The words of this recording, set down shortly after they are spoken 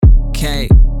K,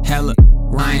 hella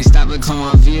I ain't stopping till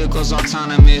my vehicle's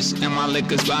autonomous and my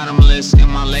liquor's bottomless, and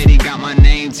my lady got my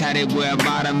name tatted where her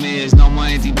bottom is. No more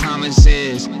empty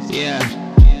promises, yeah.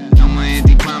 No more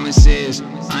empty promises.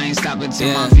 I ain't stopping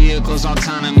till my vehicle's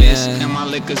autonomous and my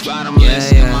liquor's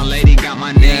bottomless, and my lady got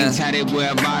my name tatted where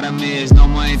her bottom is. No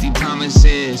more empty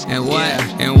promises. And what?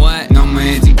 And what? No more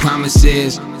empty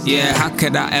promises. Yeah, how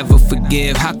could I ever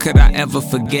forgive? How could I ever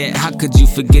forget? How could you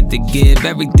forget to give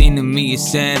everything to me you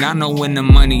said? I know when the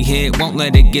money hit, won't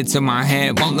let it get to my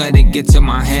head, won't let it get to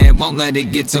my head, won't let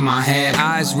it get to my head.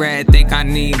 Eyes red, think I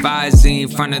need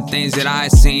Visine from the things that I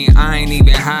seen. I ain't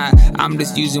even high, I'm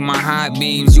just using my high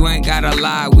beams. You ain't gotta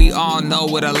lie, we all know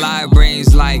what a lie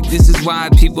brings. Like, this is why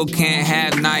people can't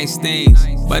have nice things.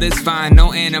 But it's fine,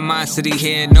 no animosity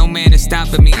here. No man is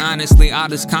stopping me, honestly. I'll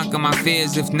just conquer my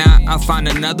fears. If not, I'll find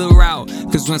another route.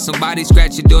 Cause when somebody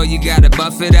scratch your door, you gotta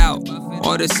buff it out.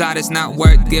 Or decide it's not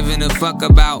worth giving a fuck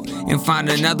about, and find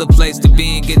another place to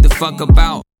be and get the fuck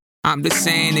about. I'm just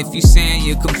saying, if you saying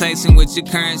you're complacent with your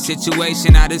current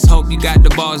situation, I just hope you got the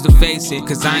balls to face it.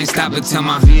 Cause I ain't stopping till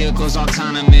my vehicle's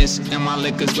autonomous and my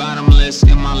liquor's bottomless,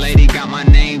 and my lady got my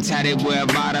name tatted where her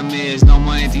bottom is. No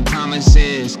more empty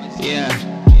promises, yeah.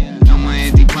 No more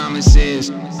empty promises.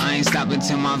 I ain't stopping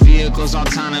till my vehicle's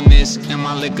autonomous and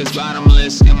my liquor's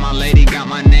bottomless, and my lady got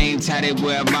my name tatted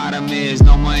where her bottom is.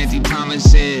 No more empty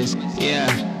promises, yeah.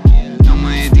 No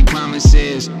more empty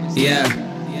promises, yeah.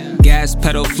 Gas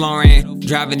pedal flooring,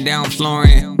 driving down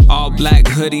Florence. All black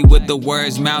hoodie with the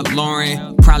words Mount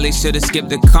Lauren. Probably should've skipped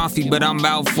the coffee, but I'm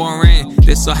about foreign.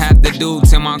 This'll have to do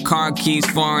till my car keys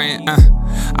foreign.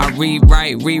 I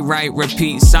rewrite,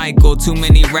 repeat cycle. Too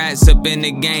many rats up in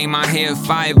the game, I hear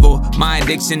five-0. My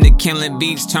addiction to killing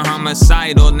beats turn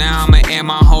homicidal. Now I'ma air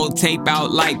my whole tape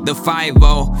out like the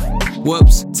 5-0.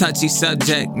 Whoops, touchy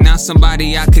subject. Now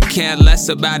somebody I could care less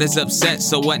about is upset.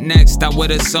 So what next? I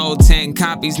would've sold 10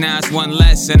 copies, now it's one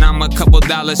less. And I'm a couple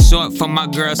dollars short for my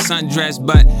girl's sundress.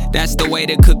 But that's the way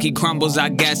the cookie crumbles, I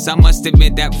guess. I must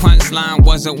admit that punchline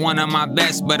wasn't one of my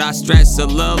best, but I stress a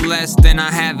little less than I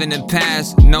have in the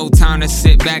past. No time to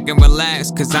sit back and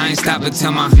relax, cause I ain't stopping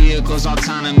till my vehicle's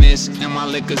autonomous and my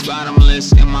liquor's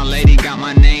bottomless, and my lady got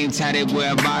my name tatted where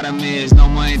her bottom is. No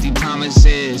more empty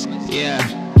promises, yeah.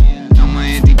 No more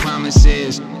empty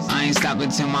promises. I ain't stopping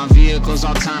till my vehicle's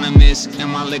autonomous and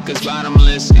my liquor's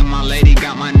bottomless, and my lady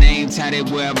got my name tatted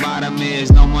where her bottom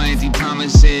is. No more empty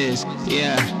promises,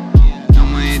 yeah. No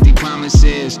more empty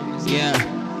promises, yeah.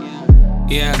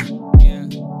 Yeah.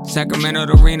 Sacramento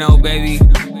to Reno, baby.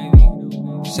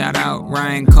 Shout out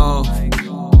Ryan Cole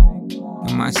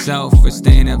and myself for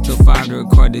staying up till 5 to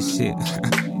record this shit.